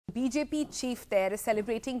BJP chief there is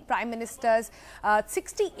celebrating Prime Minister's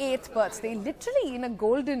 68th birthday, literally in a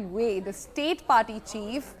golden way. The state party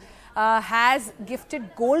chief has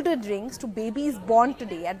gifted golden rings to babies born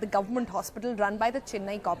today at the government hospital run by the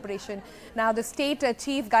Chennai corporation. Now, the state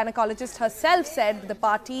chief gynaecologist herself said the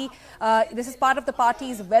party, this is part of the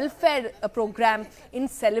party's welfare program in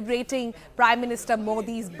celebrating Prime Minister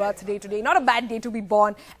Modi's birthday today. Not a bad day to be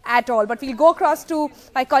born at all. But we'll go across to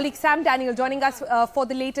my colleague Sam Daniel joining us for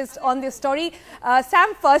the latest on this story.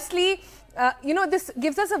 Sam, firstly, this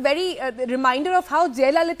gives us a very reminder of how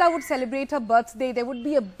Jayalalitha would celebrate her birthday. There would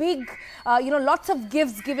be a big, lots of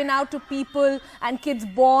gifts given out to people and kids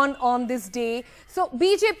born on this day. So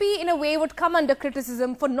BJP in a way would come under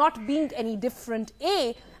criticism for not being any different.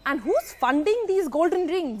 And who's funding these golden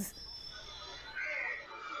rings?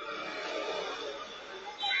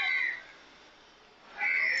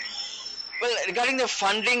 Well, regarding the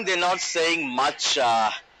funding, they're not saying much,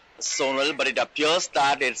 Sonal, but it appears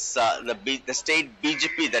that it's the state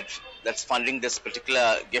BJP that's funding this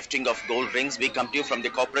particular gifting of gold rings. We come to you from the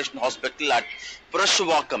corporation hospital at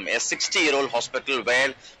Purashwakam, a 60-year-old hospital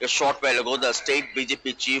where a short while ago the state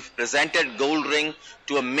BJP chief presented gold ring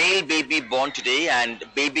to a male baby born today and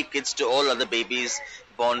baby kits to all other babies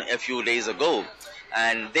born a few days ago.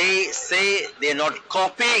 And they say they're not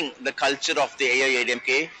copying the culture of the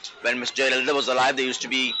AIADMK. When Ms. Jayalalitha was alive, there used to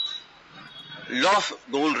be lot of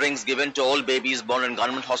gold rings given to all babies born in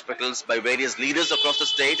government hospitals by various leaders across the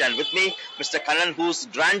state. And with me, Mr. Kannan, whose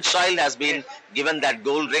grandchild has been given that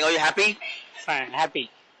gold ring. Are you happy? Fine, happy.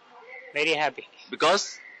 Very happy.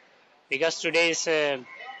 Because? Because today is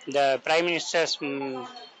the Prime Minister's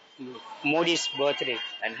Modi's birthday.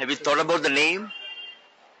 And have you thought about the name?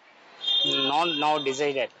 Not now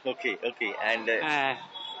decided. Okay. And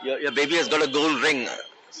your baby has got a gold ring.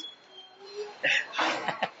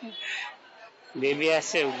 Baby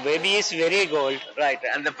is very gold. Right.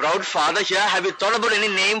 And the proud father here, have you thought about any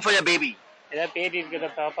name for your baby? Modi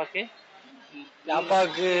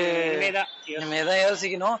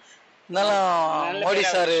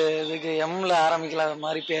sir M-la ஆரம்பிக்கல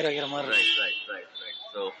மாதிரி பேர் வைக்கிற மாதிரி. Right.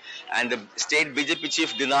 So, and the state BJP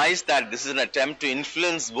chief denies that this is an attempt to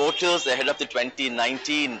influence voters ahead of the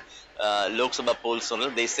 2019 Lok Sabha polls.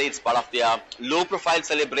 They say it's part of their low-profile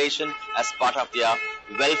celebration as part of their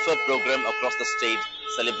welfare program across the state,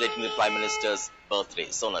 celebrating the Prime Minister's birthday.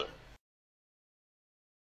 Sonal.